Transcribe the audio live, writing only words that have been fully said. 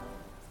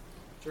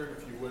Turn,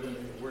 if you would, in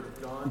the Word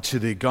of God to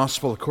the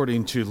Gospel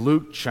according to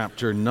Luke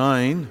chapter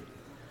 9.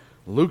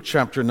 Luke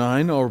chapter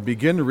 9, I'll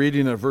begin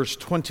reading at verse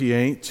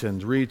 28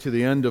 and read to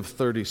the end of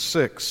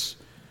 36.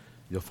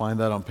 You'll find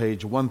that on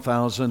page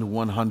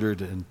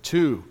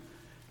 1102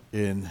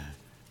 in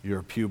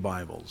your pew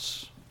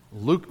Bibles.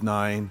 Luke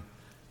 9,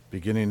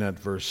 beginning at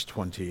verse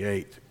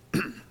 28.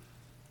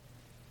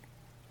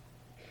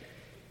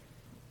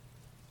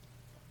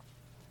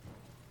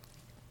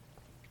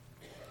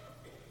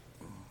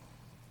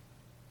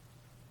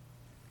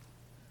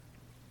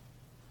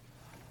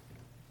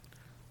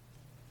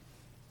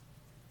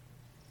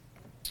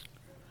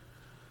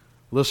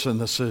 Listen,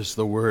 this is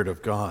the word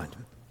of God.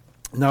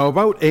 Now,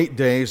 about 8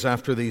 days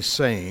after these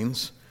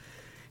sayings,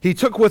 he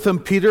took with him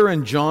Peter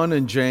and John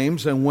and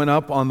James and went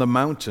up on the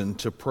mountain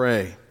to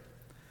pray.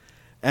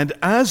 And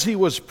as he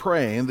was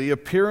praying, the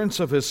appearance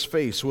of his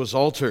face was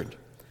altered,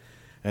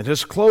 and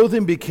his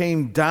clothing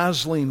became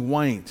dazzling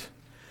white.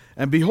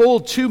 And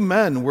behold, 2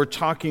 men were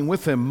talking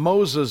with him,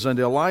 Moses and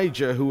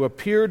Elijah, who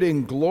appeared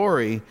in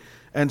glory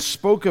and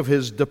spoke of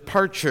his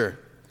departure,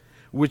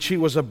 which he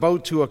was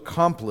about to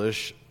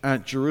accomplish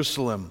at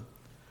Jerusalem.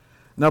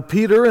 Now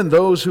Peter and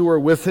those who were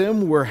with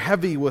him were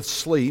heavy with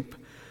sleep,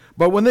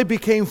 but when they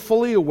became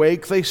fully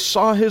awake, they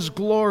saw his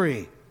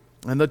glory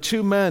and the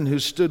 2 men who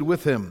stood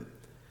with him.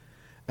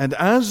 And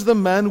as the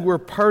men were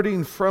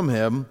parting from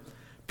him,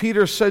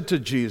 Peter said to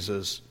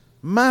Jesus,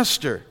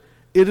 "Master,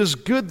 it is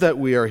good that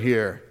we are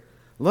here.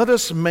 Let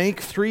us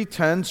make 3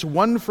 tents,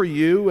 one for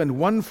you and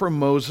one for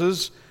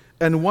Moses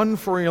and one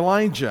for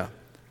Elijah,"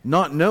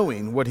 not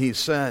knowing what he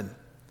said.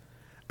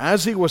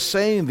 As he was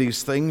saying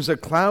these things, a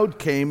cloud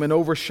came and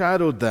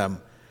overshadowed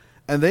them,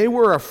 and they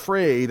were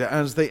afraid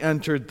as they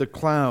entered the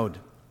cloud.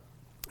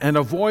 And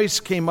a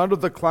voice came out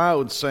of the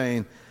cloud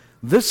saying,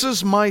 "This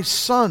is my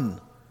Son,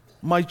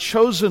 my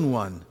chosen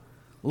one.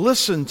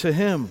 Listen to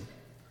him."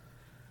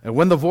 And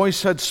when the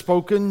voice had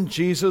spoken,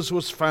 Jesus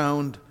was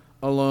found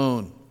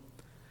alone.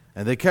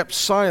 And they kept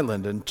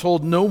silent and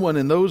told no one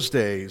in those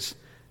days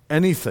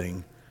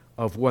anything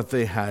of what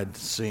they had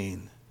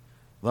seen.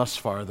 Thus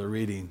far, the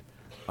reading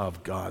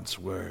of God's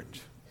Word.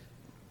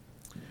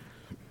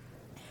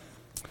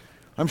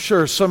 I'm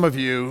sure some of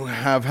you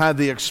have had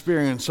the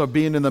experience of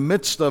being in the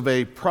midst of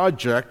a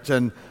project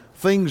and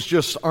things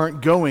just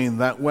aren't going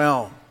that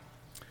well.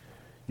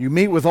 You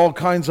meet with all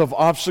kinds of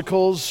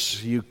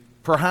obstacles. You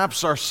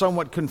perhaps are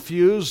somewhat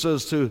confused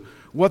as to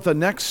what the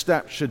next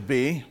step should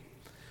be,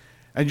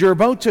 and you're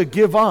about to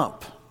give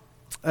up.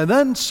 And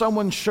then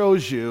someone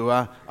shows you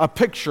a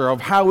picture of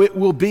how it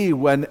will be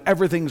when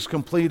everything's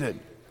completed.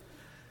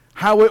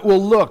 How it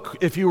will look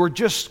if you were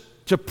just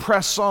to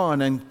press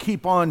on and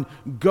keep on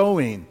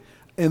going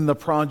in the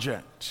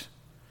project.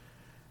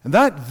 And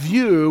that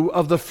view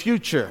of the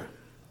future,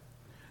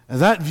 and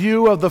that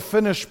view of the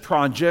finished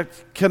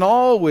project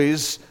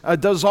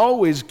does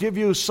always give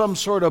you some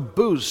sort of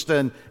boost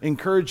and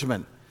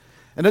encouragement.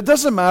 And it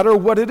doesn't matter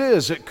what it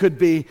is. It could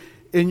be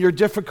in your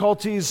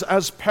difficulties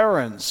as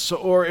parents,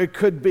 or it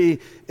could be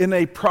in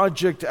a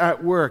project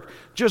at work.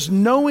 Just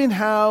knowing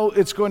how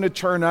it's going to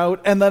turn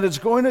out and that it's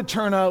going to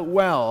turn out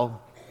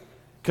well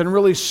can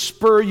really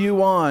spur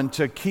you on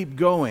to keep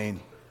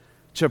going,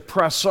 to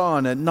press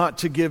on and not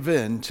to give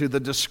in to the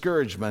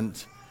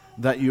discouragement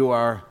that you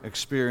are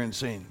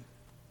experiencing.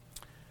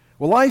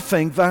 Well, I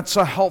think that's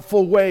a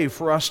helpful way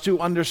for us to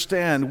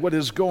understand what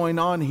is going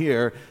on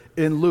here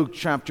in Luke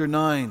chapter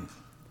 9.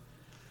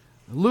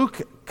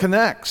 Luke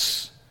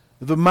connects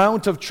the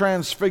Mount of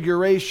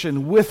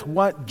Transfiguration with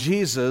what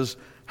Jesus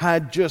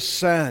had just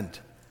said.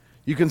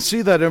 You can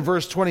see that in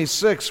verse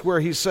 26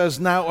 where he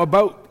says, "Now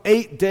about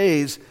 8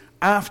 days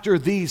after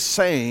these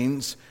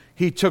sayings,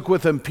 he took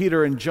with him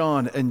Peter and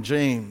John and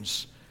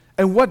James."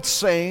 And what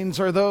sayings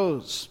are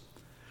those?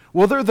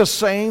 Well, they're the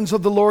sayings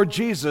of the Lord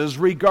Jesus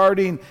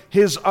regarding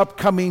his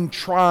upcoming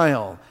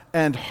trial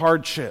and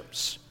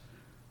hardships.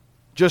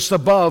 Just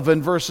above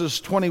in verses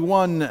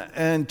 21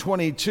 and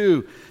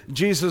 22,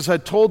 Jesus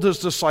had told his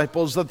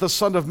disciples that the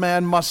Son of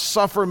Man must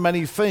suffer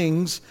many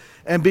things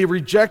and be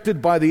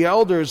rejected by the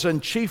elders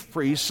and chief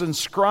priests and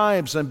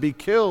scribes and be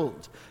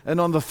killed, and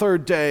on the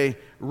 3rd day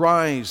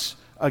rise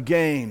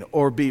again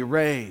or be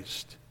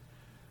raised.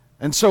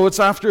 And so it's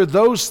after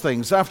those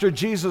things, after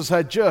Jesus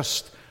had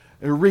just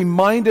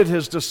reminded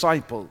his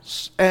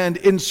disciples, and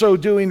in so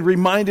doing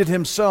reminded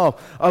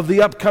himself of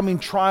the upcoming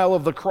trial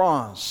of the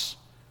cross,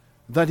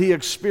 that he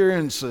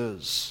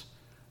experiences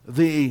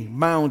the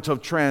Mount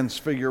of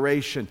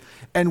Transfiguration.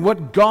 And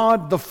what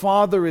God the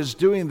Father is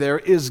doing there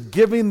is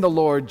giving the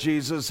Lord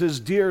Jesus, his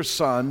dear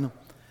Son,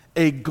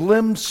 a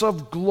glimpse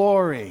of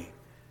glory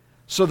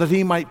so that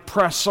he might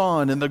press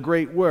on in the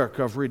great work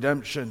of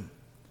redemption.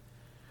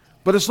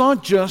 But it's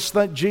not just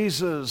that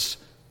Jesus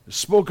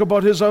spoke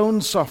about his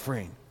own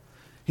suffering.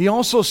 He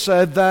also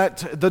said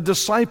that the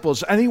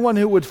disciples, anyone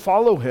who would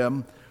follow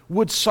him,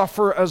 would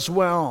suffer as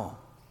well.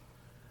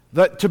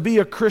 That to be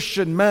a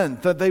Christian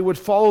meant that they would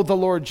follow the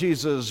Lord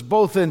Jesus,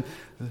 both in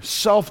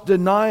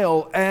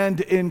self-denial and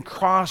in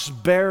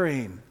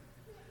cross-bearing.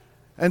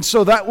 And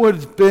so that would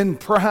have been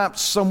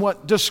perhaps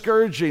somewhat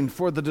discouraging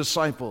for the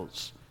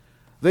disciples.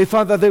 They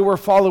thought that they were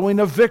following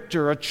a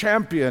victor, a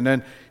champion,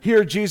 and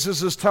here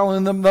Jesus is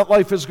telling them that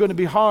life is going to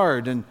be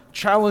hard and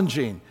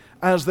challenging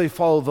as they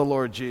follow the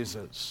Lord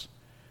Jesus.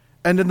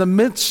 And in the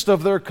midst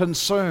of their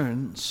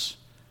concerns,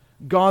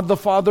 God the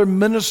Father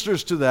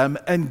ministers to them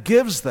and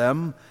gives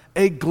them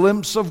a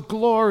glimpse of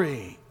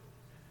glory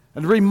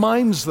and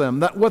reminds them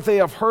that what they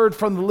have heard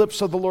from the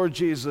lips of the Lord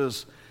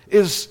Jesus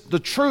is the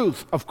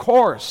truth, of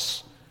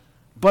course,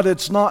 but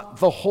it's not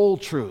the whole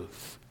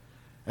truth.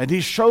 And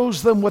he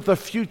shows them what the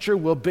future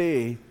will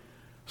be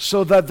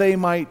so that they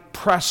might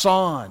press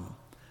on,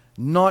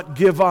 not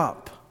give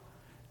up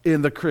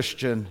in the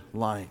Christian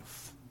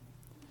life.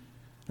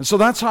 And so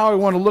that's how I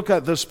want to look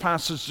at this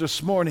passage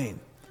this morning,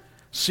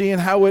 seeing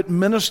how it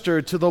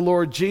ministered to the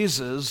Lord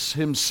Jesus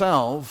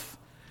himself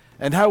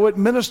and how it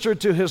ministered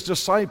to his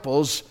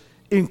disciples,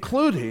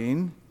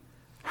 including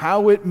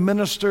how it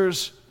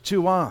ministers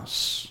to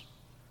us.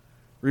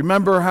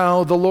 Remember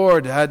how the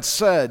Lord had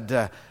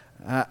said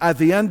at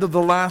the end of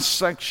the last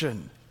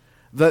section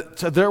that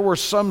there were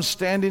some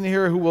standing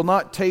here who will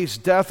not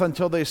taste death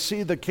until they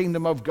see the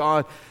kingdom of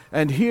God.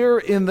 And here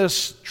in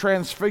this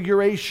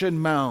Transfiguration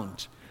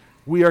Mount,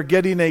 we are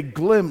getting a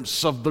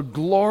glimpse of the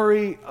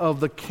glory of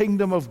the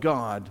kingdom of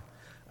God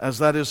as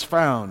that is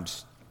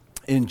found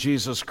in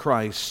Jesus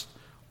Christ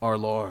our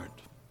Lord.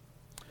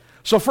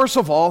 So first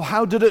of all,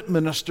 how did it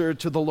minister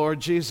to the Lord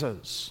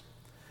Jesus?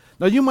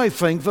 Now you might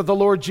think that the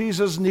Lord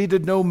Jesus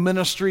needed no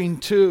ministering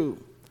to,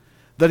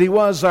 that he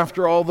was,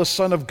 after all, the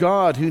Son of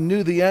God who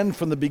knew the end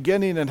from the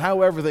beginning and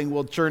how everything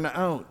will turn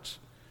out.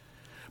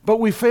 But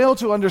we fail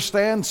to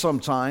understand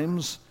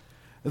sometimes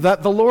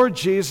that the Lord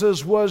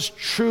Jesus was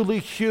truly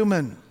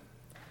human,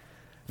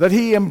 that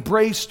he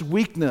embraced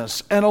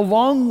weakness, and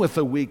along with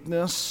the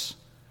weakness,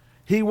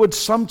 he would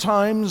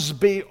sometimes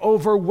be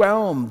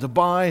overwhelmed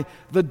by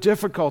the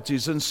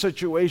difficulties and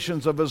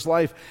situations of his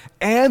life,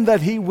 and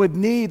that he would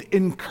need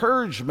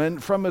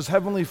encouragement from his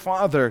heavenly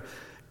Father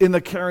in the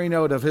carrying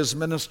out of his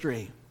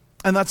ministry.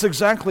 And that's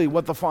exactly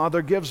what the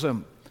Father gives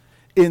him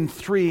in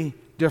three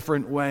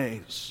different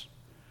ways.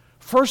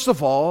 First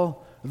of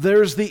all,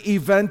 there's the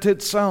event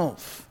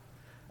itself.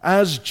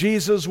 As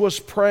Jesus was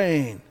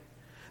praying,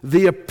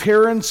 the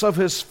appearance of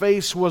his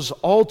face was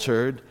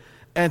altered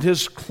and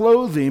his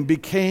clothing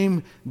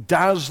became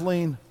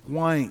dazzling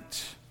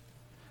white.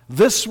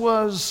 This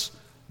was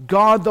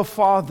God the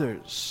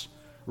Father's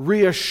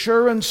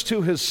reassurance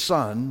to his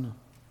Son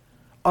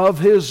of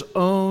his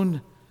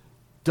own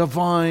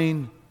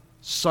divine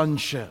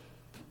sonship.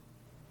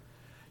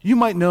 You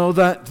might know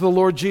that the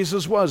Lord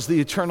Jesus was the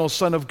eternal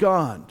Son of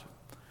God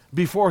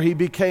before he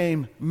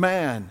became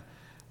man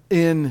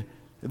in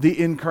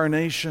the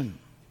incarnation.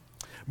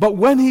 But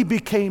when he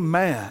became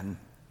man,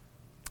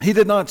 he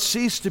did not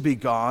cease to be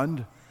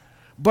God,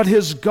 but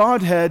his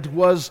Godhead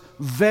was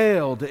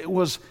veiled. It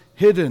was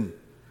hidden.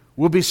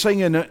 We'll be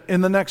singing in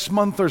the next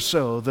month or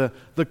so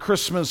the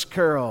Christmas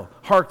carol,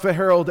 Hark the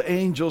Herald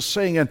Angels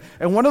Sing. And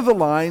one of the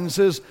lines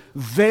is,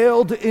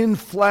 veiled in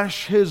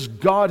flesh his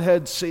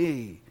Godhead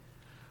see.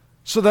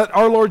 So that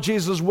our Lord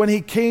Jesus, when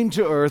he came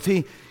to earth,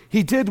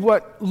 he did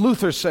what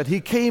Luther said.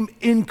 He came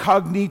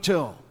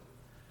incognito.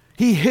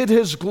 He hid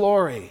his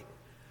glory,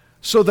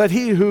 so that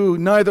he who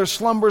neither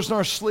slumbers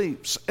nor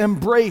sleeps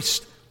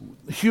embraced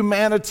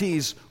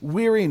humanity's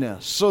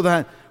weariness, so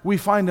that we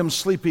find him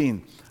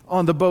sleeping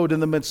on the boat in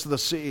the midst of the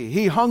sea.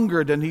 He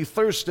hungered and he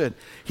thirsted.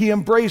 He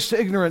embraced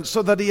ignorance,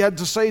 so that he had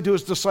to say to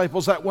his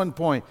disciples at one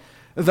point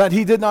that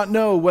he did not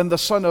know when the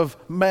Son of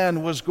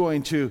Man was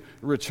going to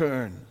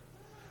return.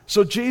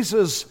 So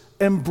Jesus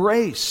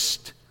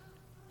embraced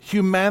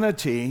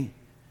humanity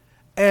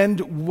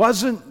and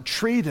wasn't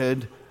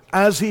treated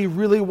as he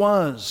really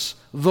was,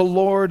 the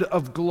Lord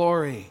of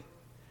glory.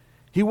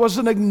 He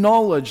wasn't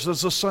acknowledged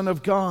as the Son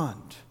of God.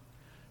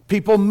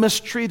 People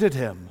mistreated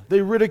him.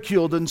 They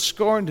ridiculed and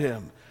scorned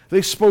him.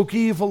 They spoke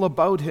evil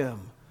about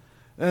him,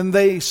 and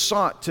they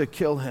sought to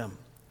kill him.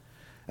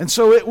 And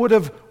so it would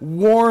have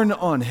worn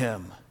on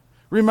him.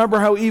 Remember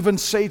how even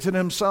Satan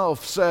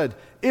himself said,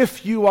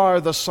 if you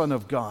are the Son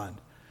of God.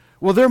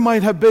 Well, there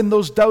might have been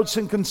those doubts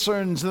and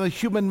concerns in the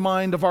human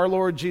mind of our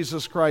Lord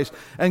Jesus Christ.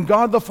 And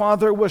God the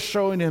Father was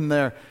showing him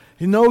there,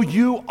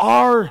 you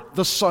are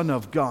the Son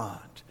of God.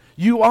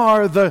 You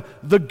are the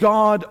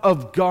God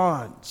of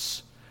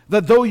gods.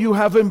 That though you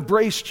have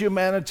embraced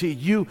humanity,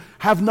 you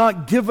have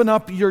not given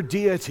up your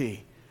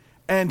deity.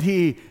 And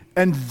he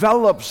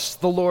envelops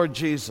the Lord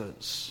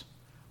Jesus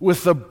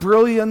with the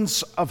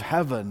brilliance of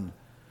heaven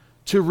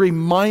to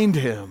remind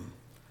him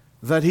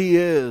that he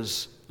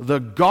is the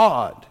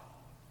God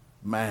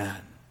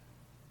man.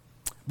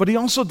 But he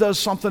also does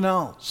something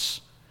else.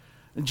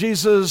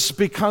 Jesus,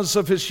 because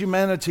of his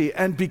humanity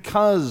and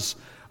because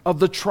of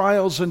the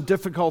trials and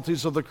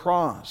difficulties of the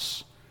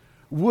cross,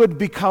 would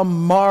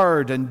become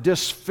marred and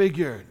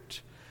disfigured.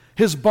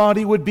 His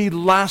body would be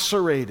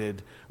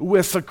lacerated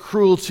with the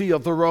cruelty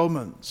of the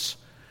Romans.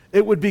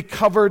 It would be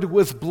covered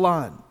with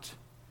blood.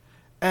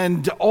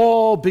 And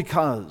all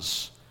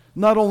because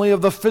not only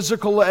of the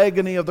physical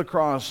agony of the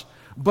cross,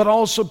 but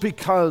also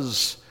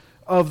because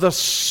of the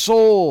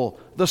soul,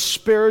 the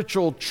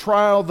spiritual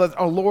trial that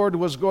our Lord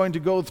was going to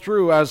go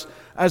through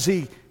as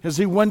he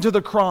went to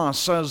the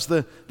cross as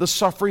the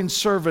suffering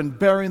servant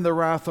bearing the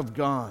wrath of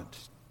God.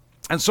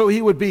 And so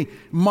he would be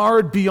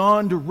marred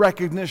beyond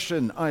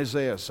recognition,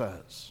 Isaiah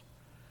says.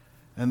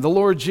 And the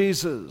Lord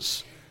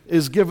Jesus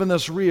is given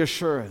this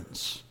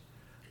reassurance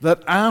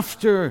that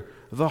after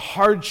the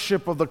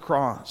hardship of the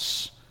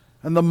cross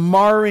and the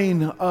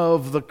marring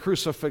of the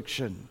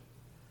crucifixion,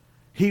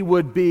 he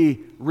would be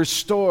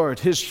restored.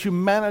 His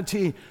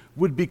humanity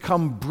would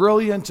become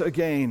brilliant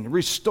again,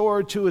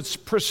 restored to its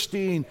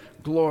pristine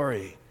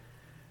glory.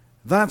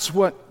 That's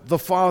what the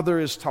Father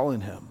is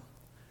telling him,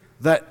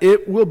 that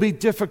it will be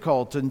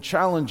difficult and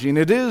challenging.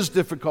 It is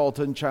difficult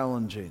and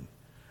challenging.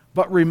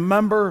 But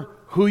remember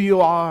who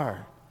you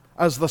are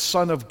as the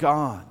Son of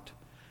God,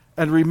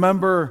 and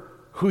remember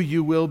who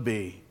you will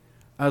be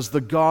as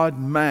the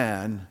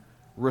God-man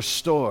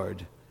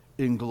restored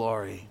in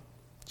glory.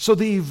 So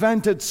the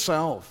event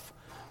itself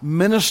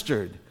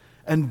ministered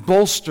and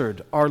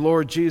bolstered our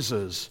Lord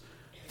Jesus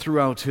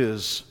throughout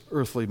his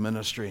earthly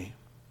ministry.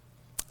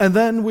 And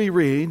then we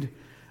read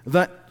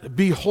that,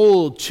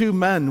 behold, two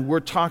men were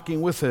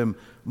talking with him,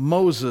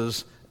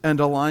 Moses and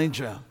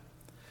Elijah.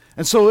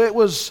 And so it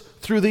was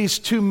through these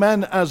two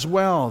men as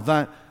well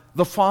that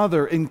the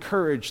Father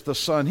encouraged the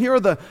Son. Here are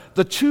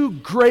the two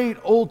great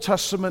Old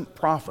Testament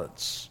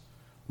prophets.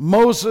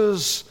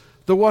 Moses,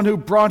 the one who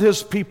brought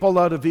his people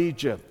out of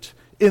Egypt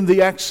in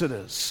the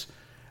Exodus.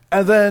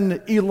 And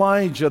then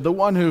Elijah, the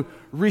one who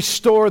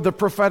restored the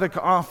prophetic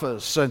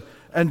office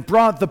and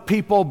brought the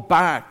people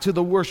back to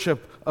the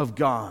worship of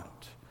God.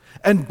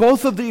 And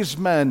both of these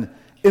men,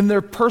 in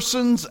their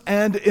persons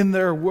and in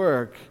their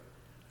work,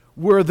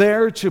 were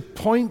there to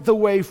point the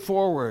way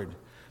forward,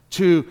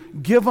 to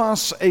give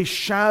us a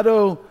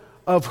shadow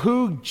of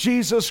who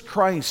Jesus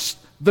Christ,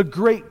 the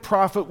great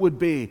prophet, would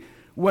be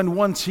when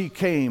once he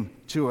came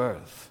to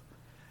earth.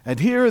 And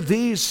here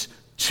these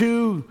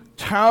two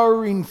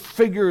towering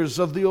figures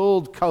of the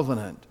old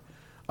covenant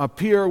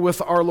appear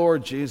with our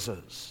Lord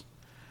Jesus.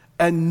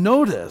 And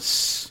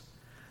notice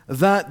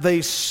that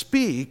they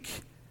speak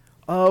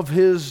of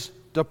his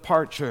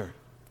departure.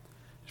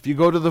 If you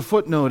go to the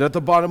footnote at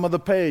the bottom of the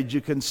page,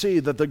 you can see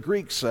that the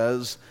Greek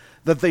says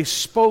that they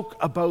spoke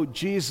about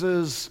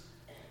Jesus'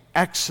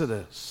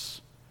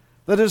 exodus.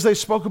 That is, they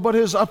spoke about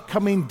his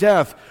upcoming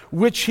death,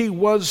 which he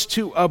was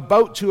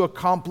about to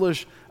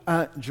accomplish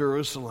at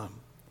Jerusalem.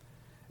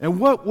 And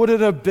what would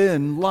it have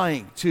been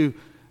like to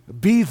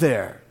be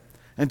there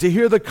and to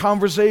hear the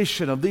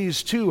conversation of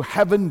these two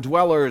heaven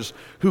dwellers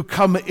who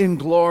come in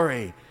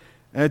glory,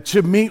 and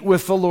to meet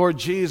with the Lord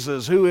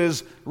Jesus, who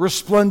is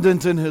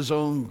resplendent in his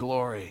own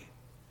glory?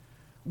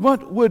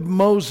 What would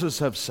Moses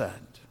have said?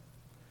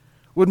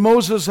 Would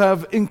Moses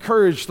have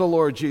encouraged the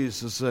Lord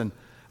Jesus and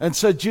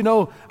said, you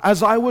know,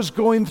 as I was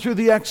going through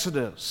the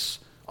Exodus,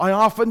 I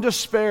often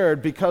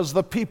despaired because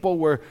the people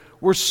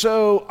were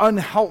so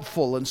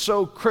unhelpful and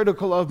so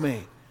critical of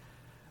me.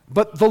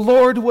 But the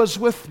Lord was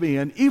with me,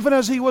 and even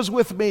as he was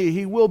with me,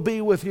 he will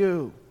be with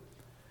you.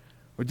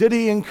 Or did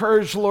he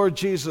encourage the Lord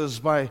Jesus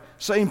by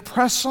saying,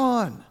 press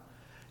on?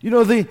 You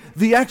know,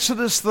 the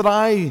Exodus that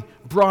I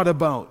brought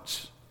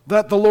about,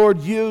 that the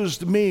Lord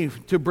used me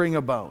to bring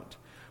about,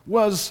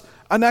 was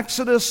an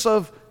exodus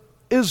of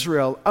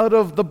Israel out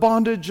of the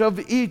bondage of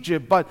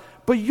Egypt. But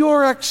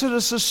your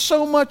exodus is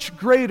so much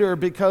greater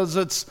because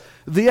it's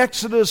the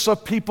exodus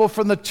of people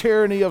from the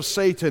tyranny of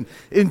Satan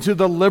into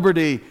the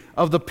liberty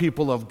of the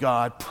people of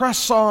God.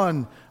 Press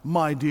on,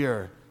 my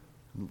dear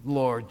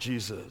Lord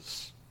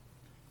Jesus.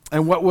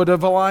 And what would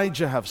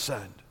Elijah have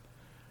said?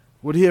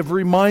 Would he have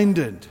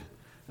reminded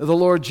the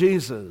Lord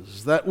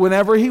Jesus that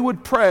whenever he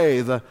would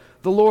pray, the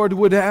Lord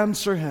would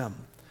answer him,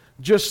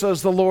 just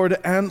as the Lord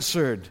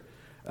answered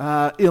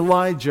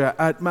Elijah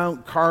at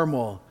Mount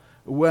Carmel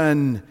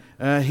when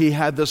he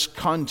had this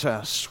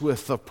contest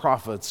with the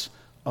prophets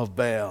of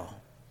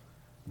Baal?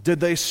 Did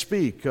they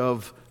speak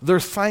of their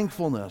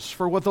thankfulness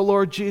for what the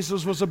Lord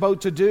Jesus was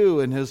about to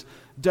do in his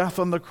death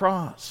on the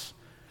cross?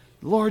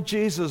 Lord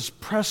Jesus,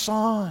 press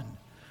on,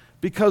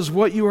 because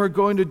what you are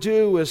going to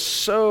do is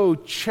so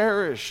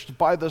cherished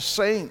by the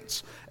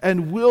saints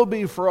and will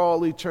be for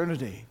all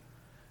eternity.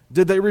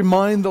 Did they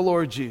remind the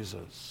Lord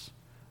Jesus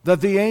that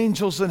the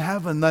angels in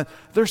heaven, that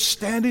they're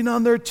standing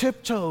on their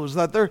tiptoes,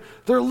 that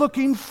they're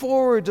looking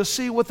forward to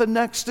see what the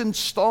next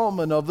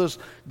installment of this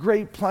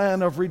great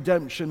plan of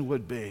redemption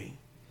would be?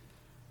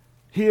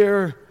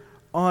 Here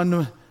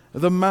on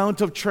the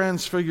Mount of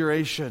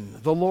Transfiguration,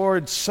 the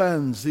Lord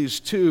sends these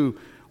two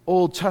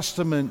Old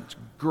Testament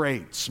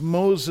greats,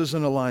 Moses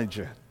and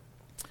Elijah,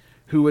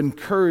 who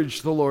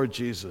encouraged the Lord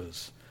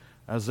Jesus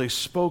as they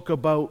spoke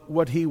about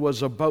what he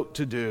was about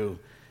to do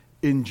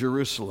in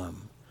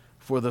Jerusalem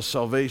for the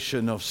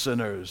salvation of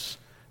sinners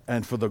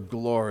and for the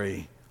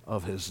glory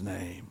of his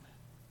name.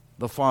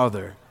 The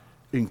Father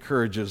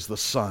encourages the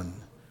Son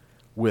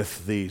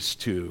with these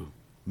two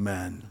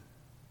men.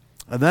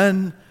 And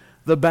then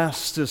The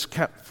best is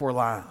kept for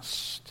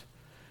last.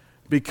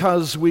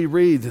 Because we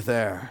read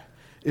there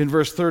in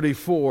verse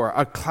 34,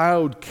 a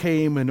cloud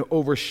came and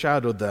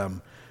overshadowed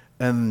them,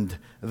 and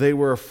they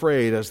were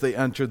afraid as they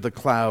entered the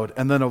cloud,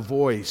 and then a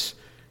voice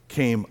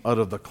came out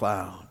of the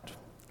cloud.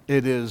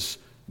 It is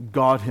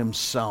God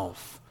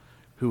himself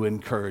who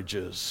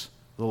encourages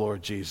the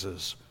Lord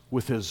Jesus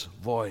with his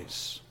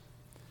voice.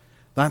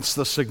 That's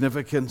the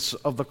significance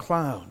of the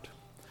cloud,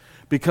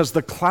 because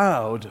the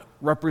cloud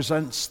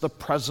represents the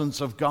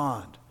presence of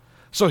God.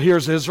 So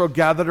here's Israel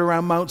gathered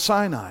around Mount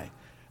Sinai,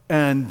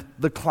 and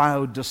the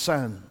cloud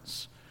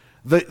descends.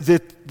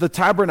 The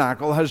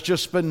tabernacle has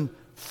just been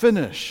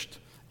finished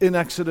in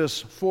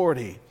Exodus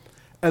 40,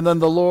 and then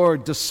the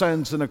Lord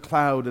descends in a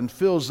cloud and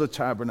fills the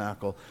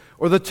tabernacle.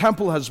 Or the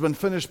temple has been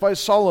finished by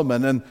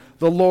Solomon, and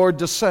the Lord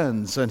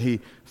descends and he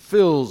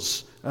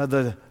fills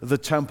the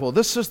temple.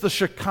 This is the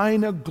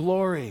Shekinah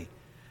glory.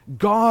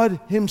 God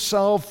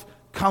himself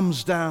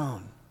comes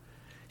down.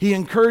 He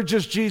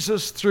encourages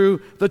Jesus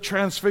through the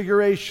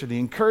transfiguration. He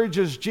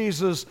encourages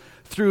Jesus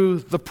through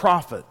the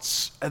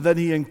prophets. And then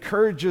he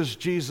encourages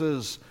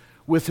Jesus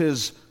with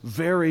his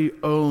very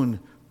own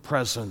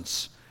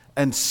presence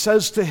and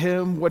says to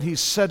him what he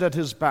said at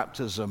his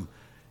baptism,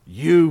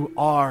 "You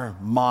are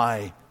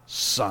my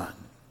Son."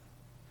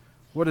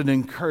 What an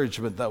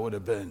encouragement that would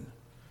have been.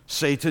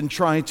 Satan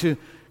trying to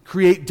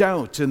create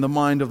doubt in the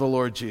mind of the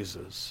Lord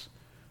Jesus.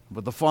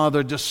 But the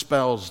Father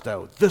dispels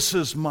doubt. This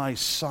is my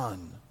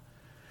Son.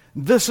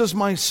 This is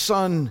my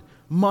Son,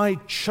 my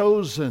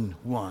chosen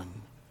one.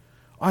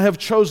 I have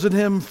chosen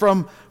him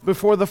from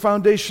before the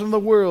foundation of the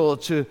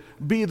world to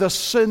be the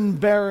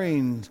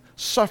sin-bearing,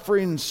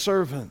 suffering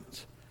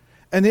servant.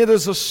 And it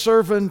is a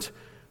servant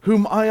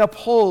whom I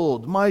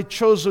uphold, my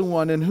chosen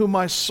one, in whom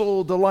my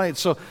soul delights.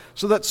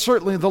 So that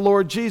certainly the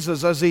Lord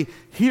Jesus, as he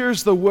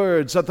hears the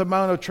words at the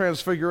Mount of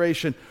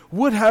Transfiguration,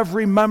 would have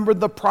remembered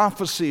the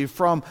prophecy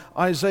from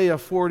Isaiah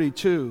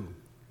 42,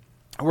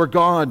 where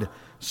God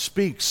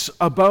speaks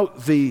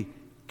about the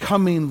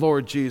coming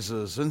Lord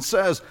Jesus and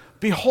says,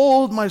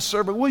 "Behold my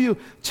servant, will you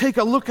take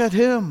a look at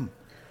him?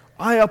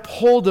 I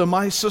uphold him,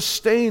 I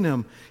sustain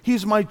him.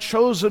 He's my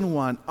chosen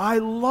one. I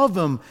love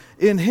him.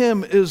 In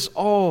him is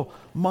all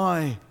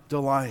my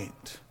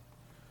delight."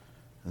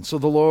 And so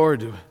the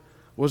Lord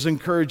was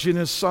encouraging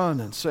his Son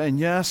and saying,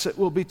 yes, it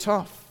will be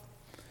tough.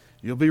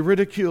 You'll be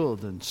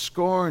ridiculed and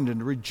scorned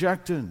and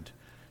rejected.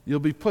 You'll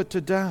be put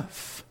to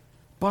death.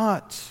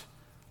 But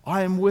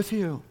I am with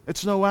you.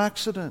 It's no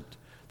accident.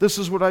 This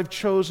is what I've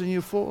chosen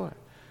you for.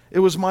 It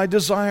was my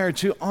desire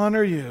to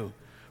honor you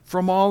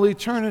from all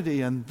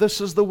eternity, and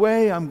this is the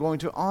way I'm going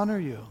to honor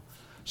you.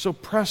 So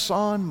press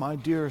on, my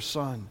dear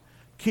son.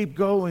 Keep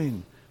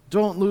going.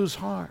 Don't lose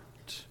heart.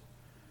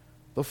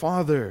 The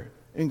Father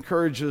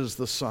encourages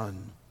the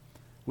Son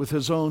with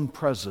his own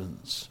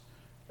presence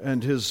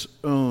and his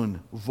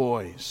own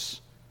voice,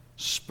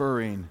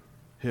 spurring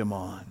him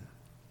on.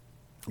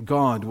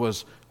 God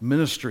was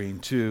ministering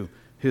to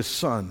his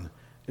Son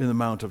in the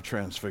Mount of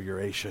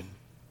Transfiguration.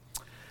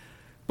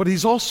 But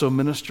he's also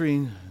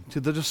ministering to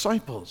the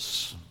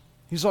disciples.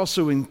 He's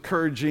also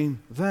encouraging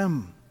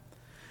them,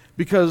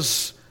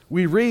 because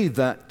we read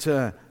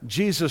that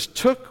Jesus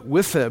took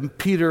with him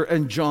Peter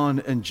and John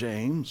and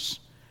James,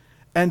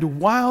 and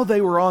while they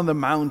were on the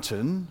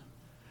mountain,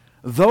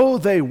 though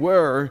they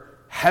were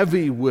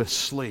heavy with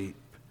sleep,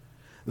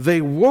 they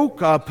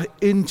woke up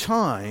in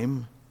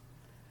time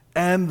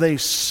and they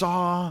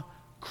saw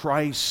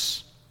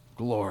Christ's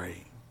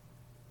glory.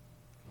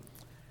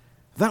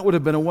 That would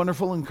have been a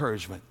wonderful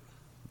encouragement,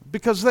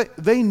 because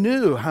they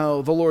knew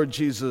how the Lord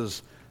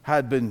Jesus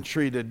had been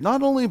treated,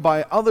 not only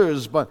by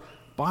others, but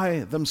by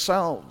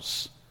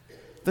themselves.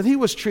 That he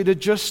was treated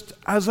just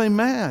as a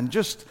man,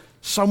 just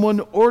someone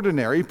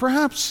ordinary,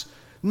 perhaps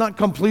not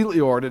completely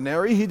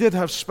ordinary. He did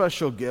have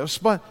special gifts,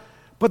 but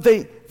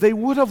they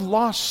would have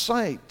lost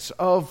sight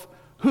of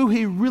who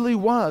he really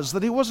was,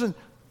 that he wasn't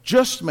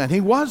just man.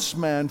 He was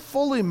man,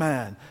 fully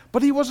man,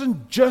 but he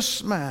wasn't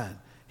just man.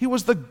 He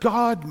was the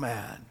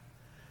God-man.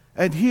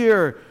 And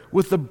here,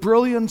 with the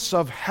brilliance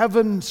of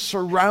heaven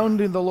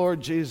surrounding the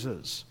Lord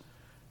Jesus,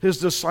 his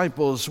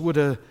disciples would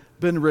have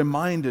been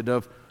reminded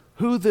of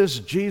who this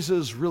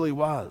Jesus really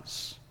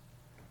was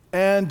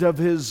and of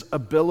his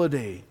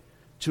ability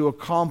to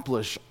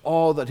accomplish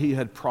all that he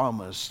had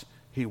promised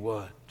he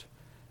would.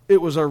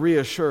 It was a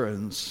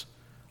reassurance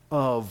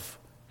of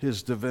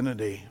his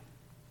divinity.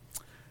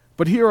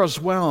 But here as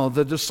well,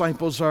 the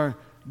disciples are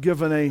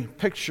given a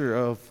picture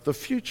of the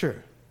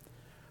future.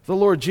 The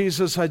Lord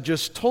Jesus had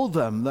just told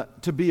them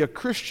that to be a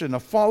Christian, a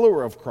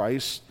follower of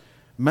Christ,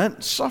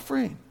 meant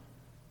suffering.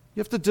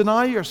 You have to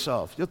deny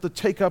yourself. You have to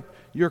take up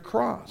your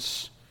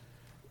cross.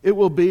 It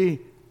will be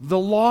the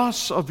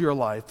loss of your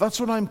life. That's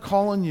what I'm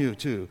calling you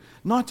to.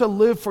 Not to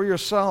live for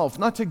yourself,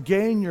 not to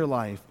gain your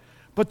life,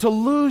 but to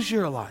lose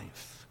your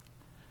life.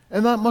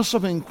 And that must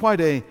have been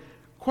quite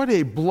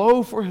a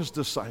blow for his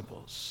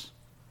disciples.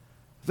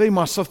 They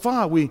must have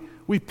thought, we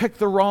picked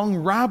the wrong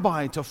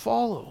rabbi to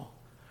follow.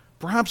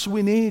 Perhaps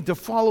we need to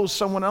follow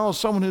someone else,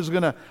 someone who's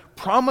going to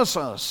promise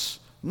us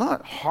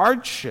not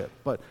hardship,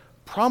 but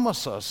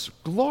promise us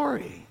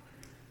glory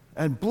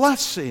and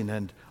blessing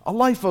and a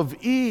life of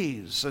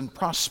ease and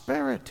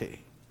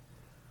prosperity.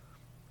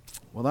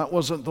 Well, that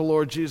wasn't the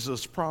Lord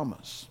Jesus'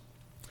 promise.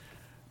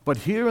 But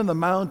here in the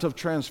Mount of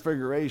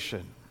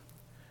Transfiguration,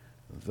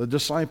 the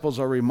disciples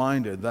are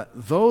reminded that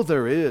though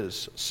there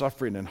is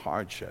suffering and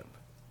hardship,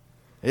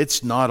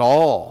 it's not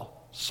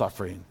all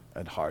suffering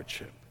and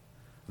hardship.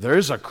 There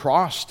is a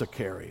cross to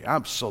carry,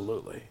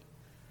 absolutely.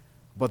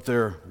 But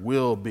there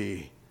will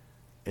be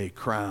a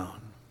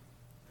crown.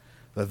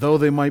 That though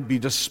they might be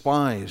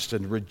despised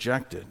and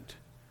rejected,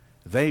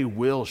 they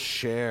will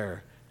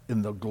share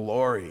in the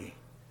glory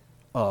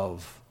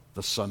of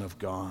the Son of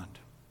God.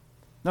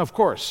 Now, of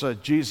course,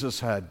 Jesus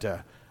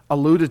had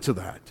alluded to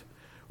that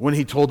when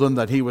he told them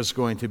that he was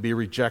going to be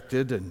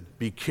rejected and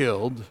be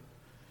killed.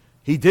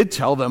 He did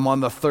tell them on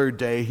the third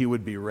day he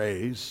would be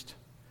raised.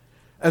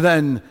 And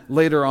then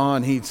later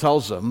on he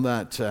tells them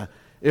that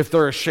if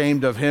they're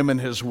ashamed of him and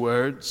his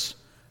words,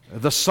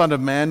 the Son of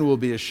Man will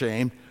be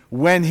ashamed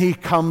when he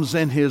comes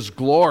in his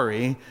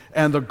glory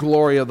and the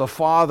glory of the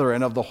Father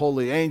and of the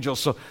holy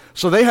angels.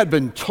 So they had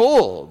been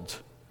told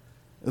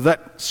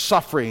that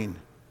suffering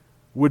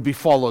would be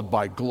followed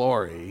by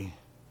glory.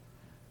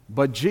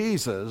 But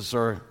Jesus,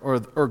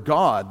 or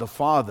God, the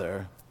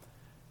Father,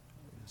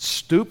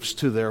 stoops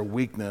to their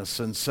weakness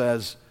and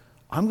says,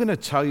 I'm going to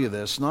tell you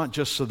this not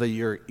just so that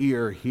your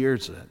ear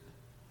hears it.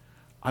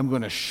 I'm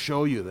going to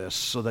show you this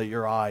so that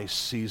your eye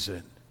sees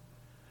it.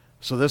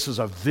 So this is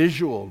a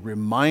visual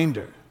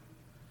reminder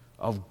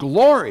of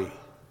glory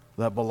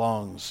that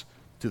belongs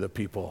to the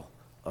people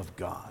of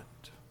God.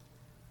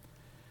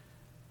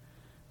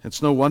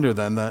 It's no wonder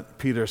then that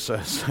Peter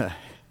says,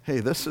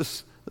 hey, this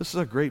is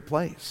a great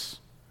place.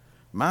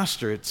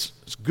 Master, it's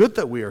good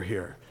that we are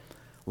here.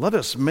 Let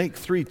us make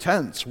 3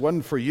 tents,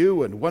 one for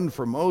you and one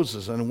for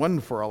Moses and one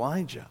for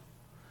Elijah.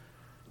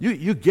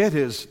 You get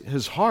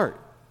his heart.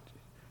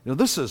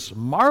 This is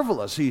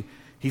marvelous.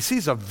 He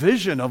sees a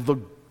vision of the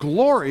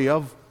glory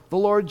of the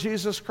Lord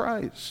Jesus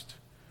Christ.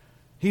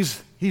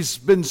 He's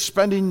been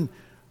spending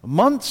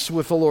months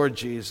with the Lord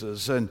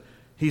Jesus, and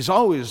he's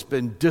always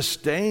been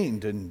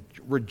disdained and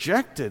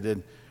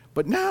rejected,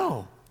 but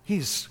now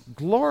he's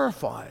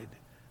glorified.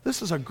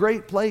 This is a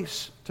great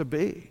place to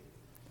be.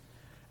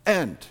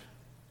 And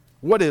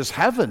what is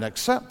heaven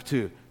except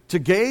to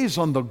gaze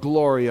on the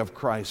glory of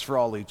Christ for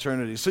all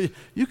eternity? So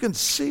you can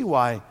see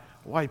why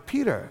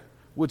Peter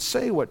would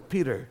say what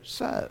Peter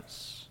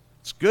says.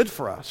 It's good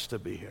for us to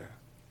be here.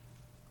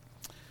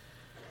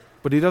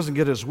 But he doesn't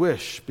get his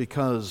wish,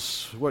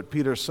 because what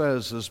Peter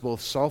says is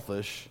both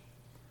selfish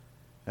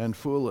and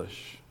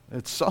foolish.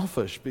 It's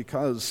selfish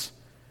because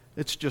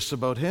it's just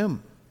about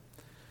him.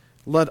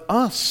 Let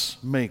us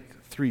make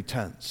 3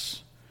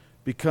 tents,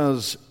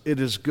 because it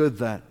is good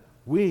that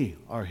we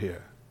are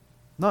here.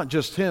 Not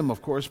just him,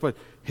 of course, but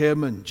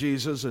him and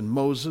Jesus and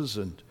Moses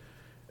and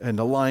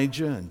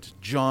Elijah and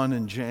John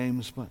and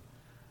James.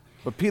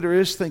 But Peter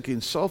is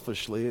thinking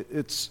selfishly.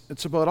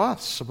 It's about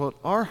us, about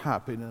our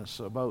happiness,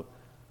 about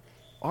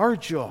our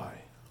joy.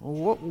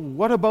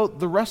 What about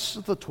the rest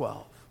of the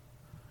 12?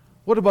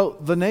 What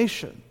about the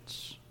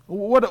nations?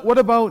 What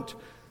about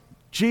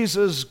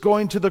Jesus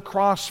going to the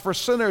cross for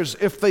sinners?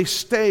 If they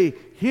stay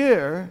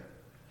here,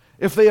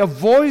 if they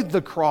avoid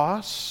the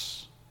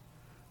cross,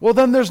 well,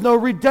 then there's no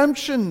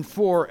redemption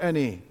for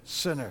any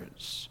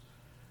sinners.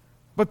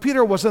 But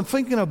Peter wasn't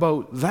thinking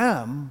about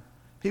them.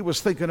 He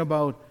was thinking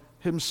about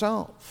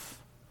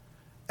himself.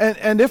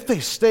 And if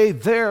they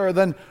stayed there,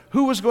 then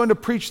who was going to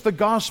preach the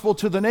gospel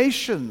to the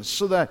nations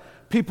so that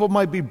people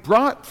might be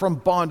brought from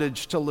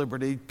bondage to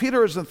liberty?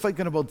 Peter isn't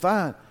thinking about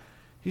that.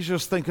 He's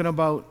just thinking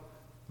about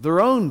their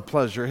own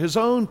pleasure, his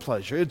own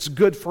pleasure. It's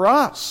good for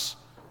us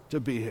to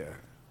be here.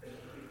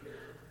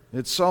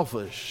 It's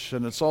selfish,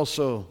 and it's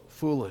also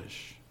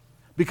foolish,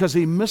 because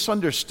he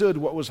misunderstood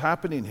what was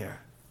happening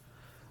here.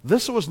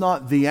 This was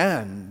not the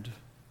end.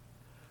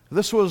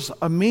 This was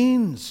a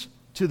means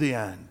to the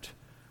end.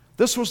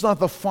 This was not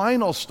the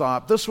final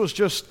stop. This was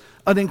just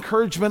an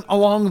encouragement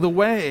along the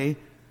way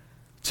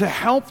to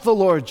help the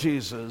Lord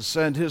Jesus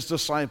and his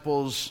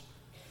disciples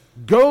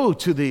go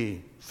to the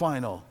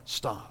final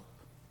stop.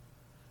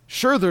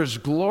 Sure, there's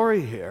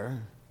glory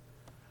here,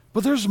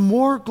 but there's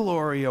more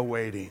glory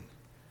awaiting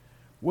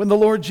when the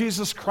Lord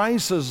Jesus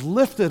Christ is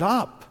lifted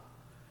up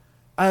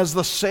as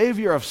the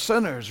Savior of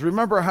sinners.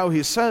 Remember how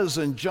he says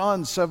in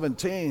John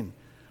 17,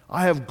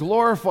 I have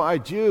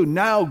glorified you,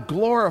 now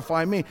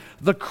glorify me.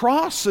 The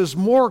cross is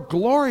more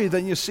glory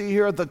than you see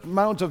here at the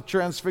Mount of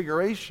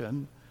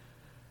Transfiguration.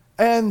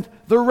 And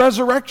the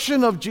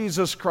resurrection of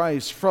Jesus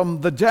Christ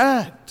from the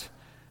dead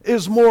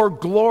is more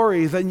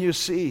glory than you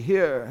see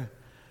here,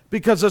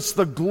 because it's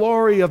the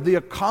glory of the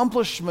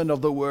accomplishment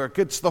of the work.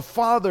 It's the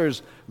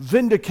Father's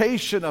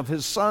vindication of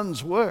his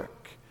Son's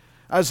work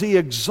as he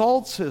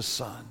exalts his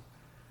Son.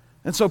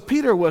 And so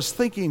Peter was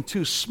thinking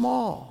too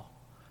small.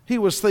 He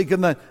was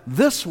thinking that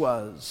this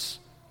was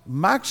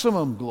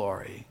maximum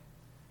glory.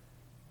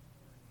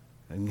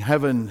 And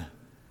heaven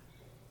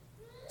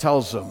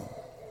tells him,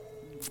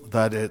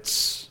 that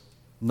it's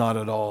not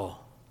at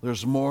all.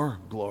 There's more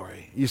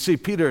glory. You see,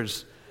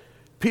 Peter's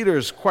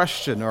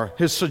question or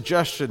his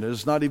suggestion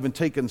is not even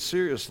taken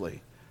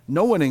seriously.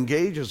 No one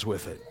engages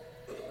with it.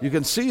 You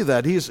can see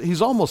that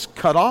he's almost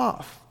cut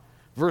off.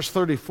 Verse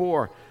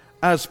 34,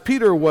 as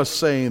Peter was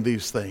saying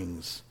these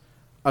things,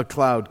 a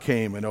cloud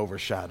came and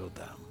overshadowed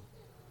them.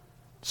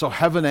 So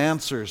heaven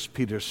answers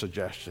Peter's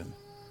suggestion.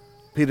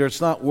 Peter,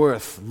 it's not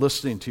worth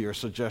listening to your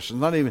suggestion,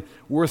 not even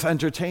worth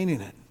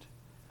entertaining it,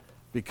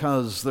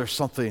 because there's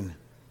something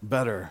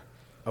better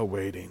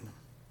awaiting.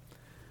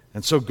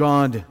 And so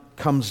God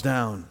comes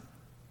down.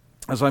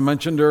 As I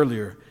mentioned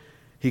earlier,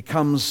 he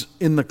comes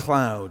in the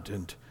cloud,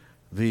 and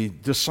the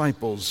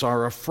disciples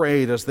are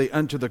afraid as they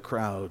enter the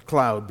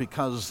cloud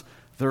because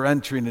they're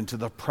entering into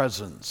the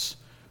presence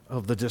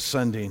of the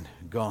descending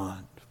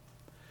God.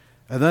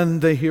 And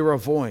then they hear a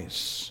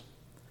voice.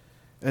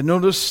 And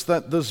notice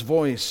that this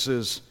voice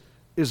is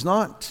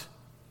not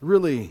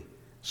really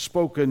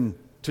spoken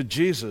to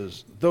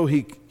Jesus, though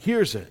he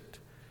hears it,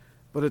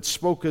 but it's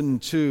spoken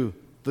to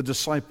the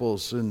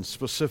disciples in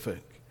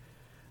specific.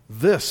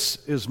 This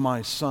is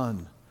my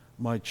son,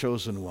 my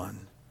chosen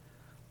one.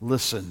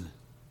 Listen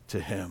to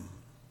him.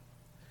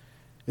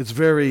 It's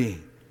very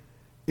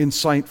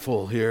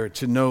insightful here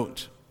to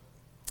note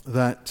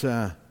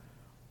that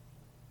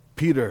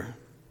Peter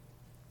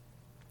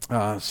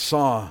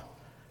saw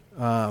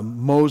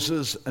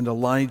Moses and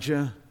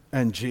Elijah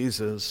and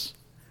Jesus.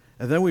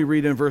 And then we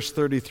read in verse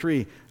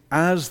 33,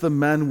 as the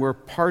men were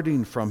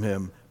parting from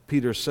him,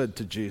 Peter said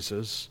to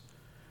Jesus.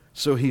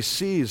 So he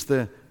sees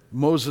the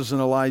Moses and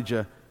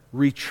Elijah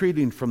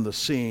retreating from the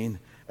scene.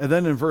 And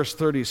then in verse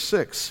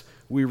 36,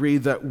 we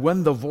read that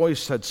when the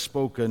voice had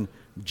spoken,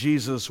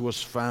 Jesus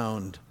was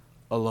found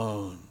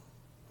alone.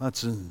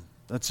 That's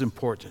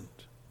important.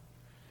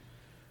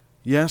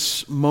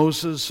 Yes,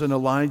 Moses and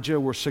Elijah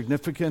were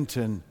significant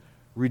in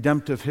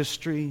redemptive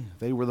history.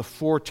 They were the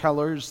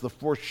foretellers, the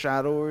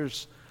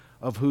foreshadowers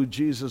of who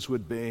Jesus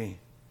would be.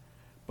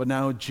 But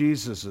now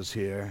Jesus is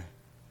here,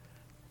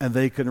 and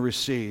they can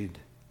recede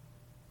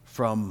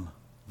from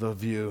the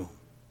view.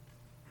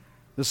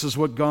 This is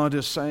what God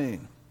is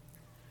saying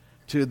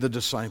to the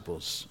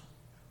disciples.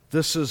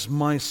 This is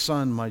my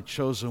son, my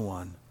chosen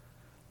one.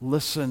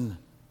 Listen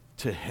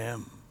to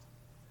him.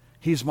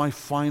 He's my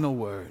final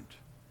word.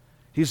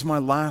 He's my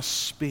last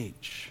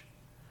speech.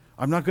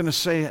 I'm not going to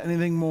say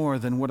anything more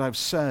than what I've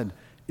said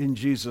in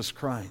Jesus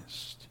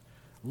Christ.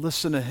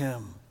 Listen to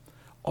him.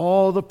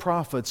 All the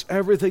prophets,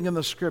 everything in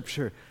the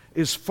scripture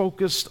is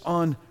focused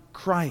on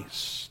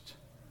Christ.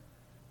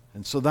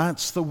 And so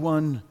that's the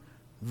one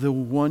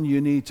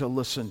you need to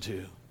listen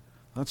to.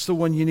 That's the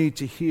one you need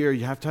to hear.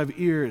 You have to have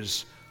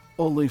ears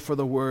only for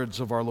the words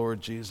of our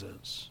Lord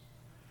Jesus.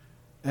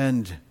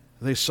 And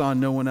they saw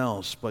no one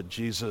else but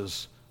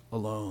Jesus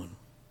alone.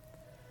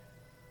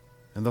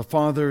 And the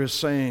Father is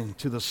saying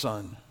to the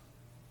Son,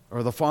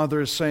 or the Father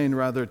is saying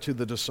rather to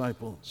the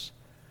disciples,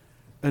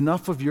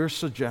 enough of your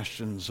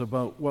suggestions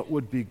about what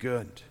would be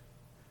good.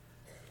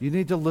 You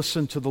need to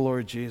listen to the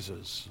Lord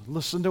Jesus.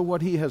 Listen to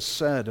what he has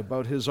said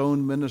about his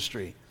own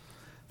ministry,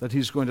 that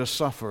he's going to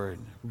suffer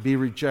and be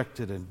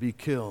rejected and be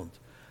killed.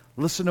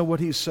 Listen to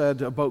what he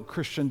said about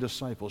Christian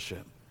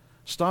discipleship.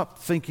 Stop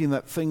thinking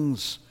that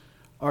things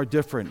are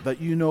different, that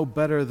you know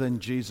better than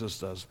Jesus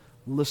does.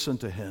 Listen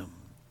to him.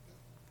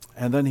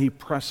 And then he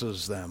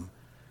presses them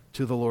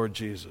to the Lord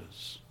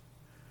Jesus.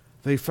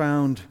 They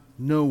found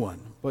no one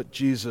but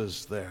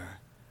Jesus there,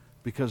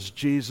 because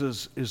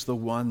Jesus is the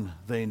one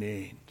they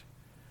need.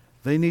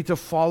 They need to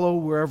follow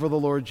wherever the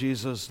Lord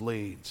Jesus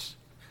leads.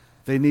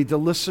 They need to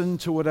listen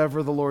to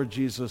whatever the Lord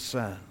Jesus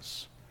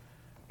says.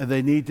 And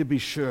they need to be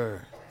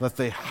sure that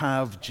they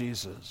have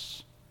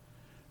Jesus.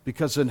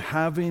 Because in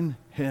having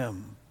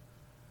him,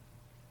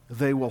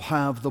 they will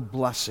have the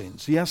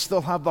blessings. Yes,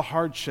 they'll have the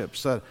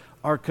hardships that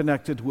are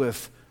connected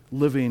with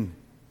living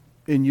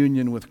in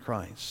union with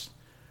Christ,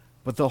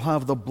 but they'll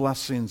have the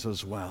blessings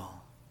as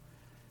well.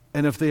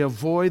 And if they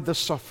avoid the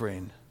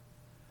suffering,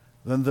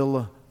 then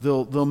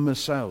they'll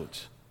miss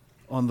out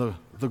on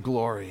the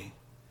glory.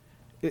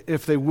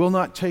 If they will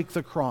not take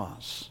the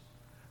cross,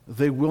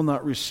 they will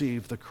not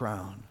receive the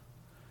crown.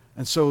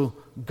 And so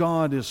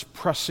God is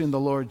pressing the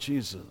Lord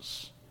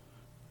Jesus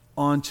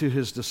onto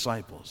his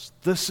disciples.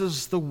 This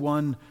is the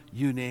one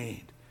you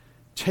need.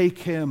 Take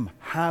him,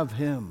 have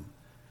him,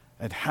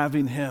 and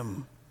having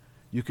him,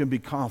 you can be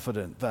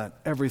confident that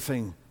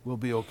everything will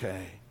be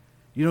okay.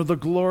 You know the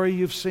glory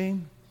you've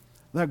seen?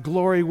 That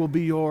glory will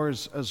be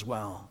yours as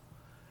well.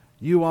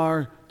 You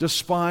are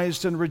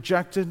despised and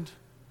rejected,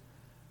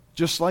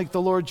 just like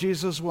the Lord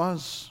Jesus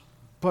was,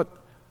 but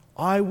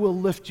I will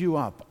lift you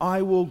up.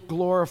 I will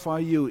glorify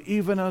you,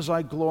 even as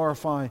I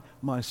glorify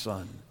my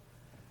Son.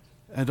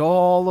 And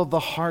all of the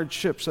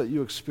hardships that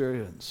you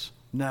experience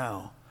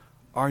now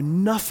are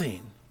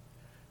nothing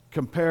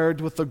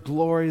compared with the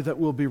glory that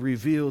will be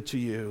revealed to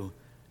you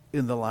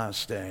in the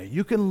last day.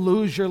 You can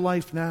lose your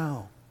life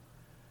now,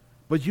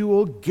 but you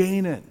will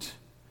gain it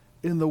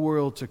in the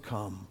world to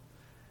come.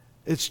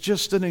 It's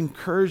just an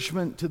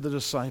encouragement to the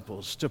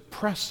disciples to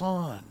press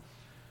on,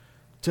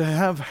 to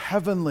have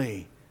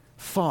heavenly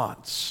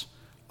thoughts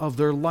of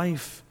their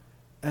life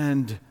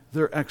and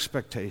their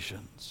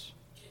expectations.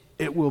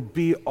 It will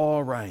be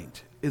all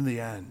right in the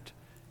end.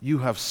 You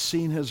have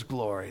seen his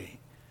glory,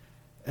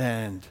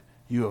 and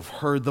you have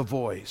heard the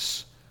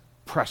voice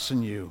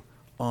pressing you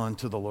on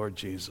to the Lord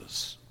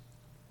Jesus.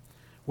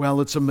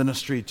 Well, it's a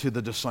ministry to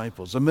the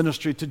disciples, a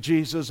ministry to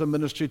Jesus, a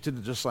ministry to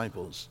the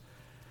disciples.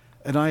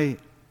 And I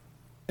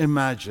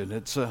imagine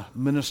it's a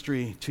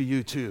ministry to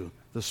you too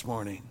this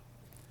morning.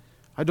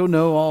 I don't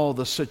know all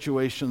the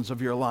situations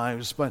of your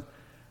lives, but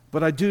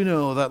I do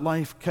know that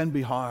life can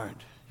be hard.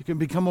 You can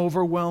become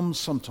overwhelmed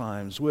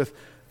sometimes with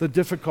the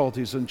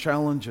difficulties and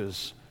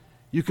challenges.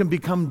 You can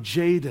become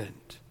jaded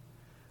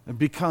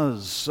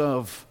because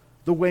of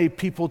the way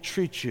people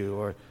treat you,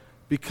 or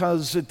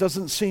because it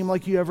doesn't seem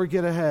like you ever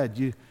get ahead.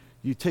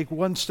 You take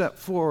one step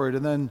forward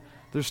and then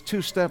there's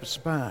two steps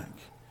back.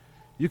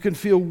 You can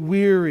feel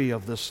weary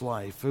of this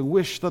life and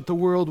wish that the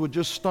world would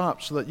just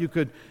stop so that you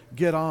could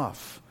get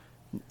off,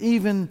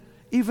 even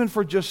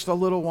for just a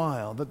little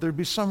while, that there'd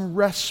be some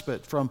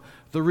respite from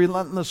the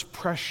relentless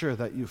pressure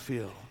that you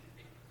feel.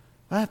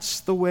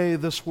 That's the way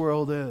this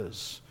world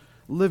is,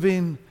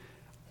 living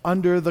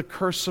under the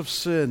curse of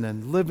sin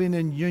and living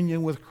in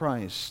union with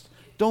Christ.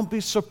 Don't be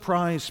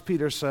surprised,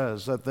 Peter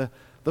says, at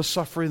the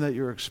suffering that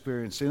you're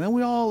experiencing. And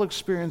we all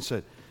experience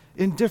it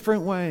in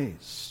different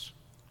ways.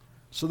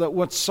 So that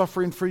what's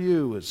suffering for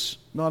you is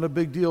not a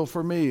big deal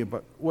for me,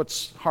 but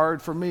what's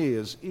hard for me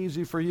is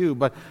easy for you.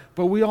 But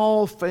we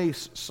all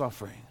face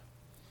suffering.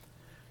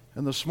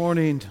 And this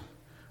morning,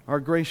 our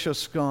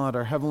gracious God,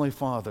 our Heavenly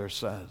Father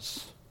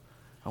says,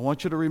 I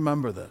want you to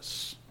remember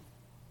this.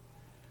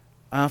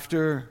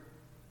 After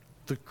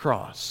the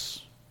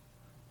cross,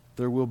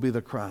 there will be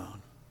the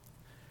crown.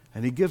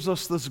 And he gives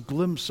us this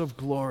glimpse of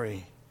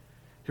glory.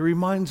 He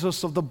reminds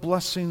us of the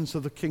blessings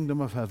of the kingdom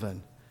of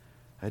heaven.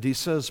 And he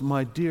says,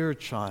 my dear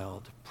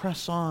child,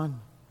 press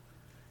on.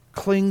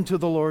 Cling to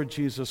the Lord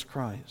Jesus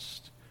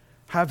Christ.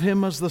 Have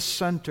him as the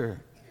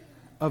center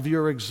of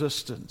your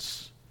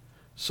existence,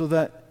 so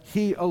that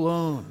he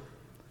alone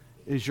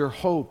is your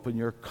hope and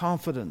your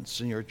confidence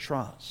and your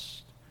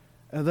trust.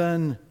 And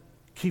then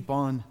keep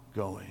on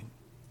going.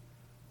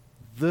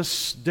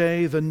 This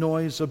day, the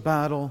noise of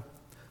battle.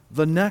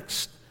 The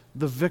next,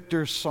 the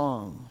victor's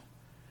song.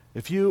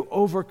 If you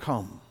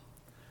overcome,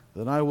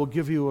 then I will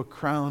give you a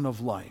crown of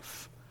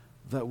life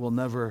that will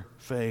never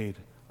fade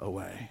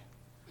away.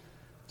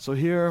 So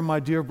here,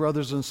 my dear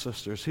brothers and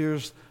sisters,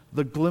 here's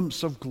the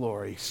glimpse of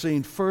glory,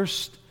 seen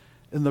first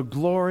in the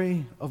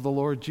glory of the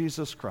Lord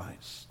Jesus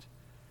Christ,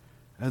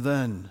 and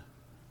then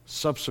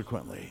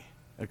subsequently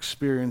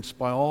experienced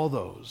by all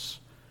those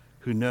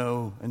who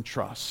know and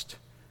trust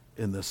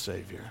in this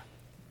Savior.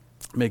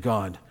 May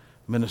God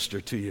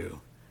minister to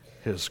you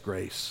his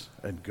grace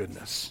and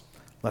goodness.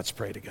 Let's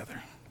pray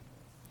together.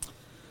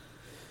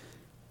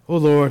 O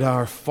Lord,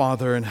 our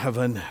Father in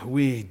heaven,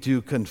 we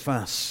do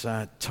confess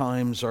at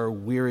times our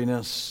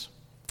weariness,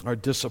 our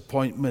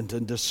disappointment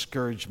and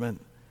discouragement,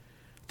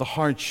 the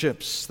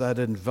hardships that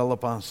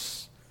envelop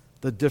us,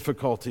 the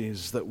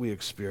difficulties that we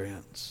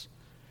experience.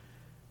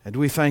 And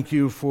we thank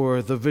you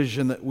for the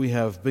vision that we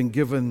have been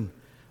given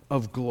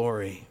of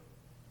glory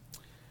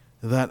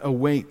that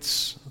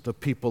awaits the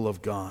people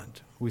of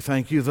God. We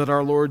thank you that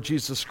our Lord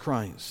Jesus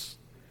Christ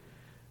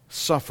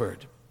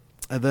suffered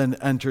and then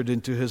entered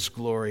into his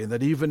glory, and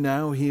that even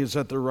now he is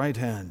at the right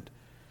hand,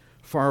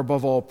 far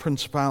above all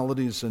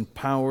principalities and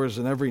powers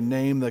and every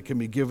name that can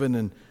be given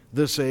in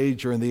this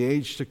age or in the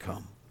age to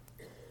come.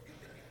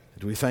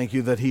 And we thank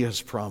you that he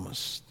has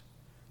promised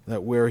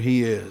that where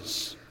he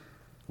is,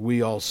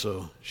 we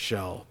also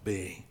shall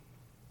be.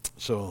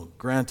 So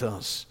grant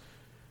us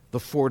the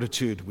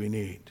fortitude we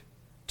need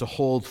to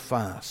hold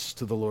fast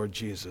to the Lord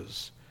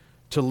Jesus,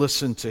 to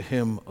listen to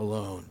him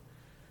alone,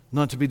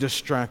 not to be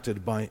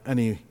distracted by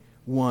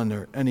anyone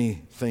or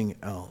anything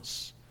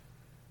else,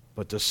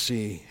 but to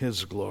see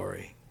his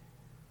glory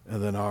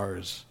and then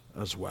ours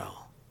as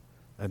well.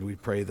 And we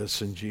pray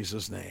this in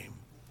Jesus' name.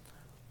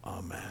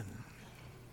 Amen.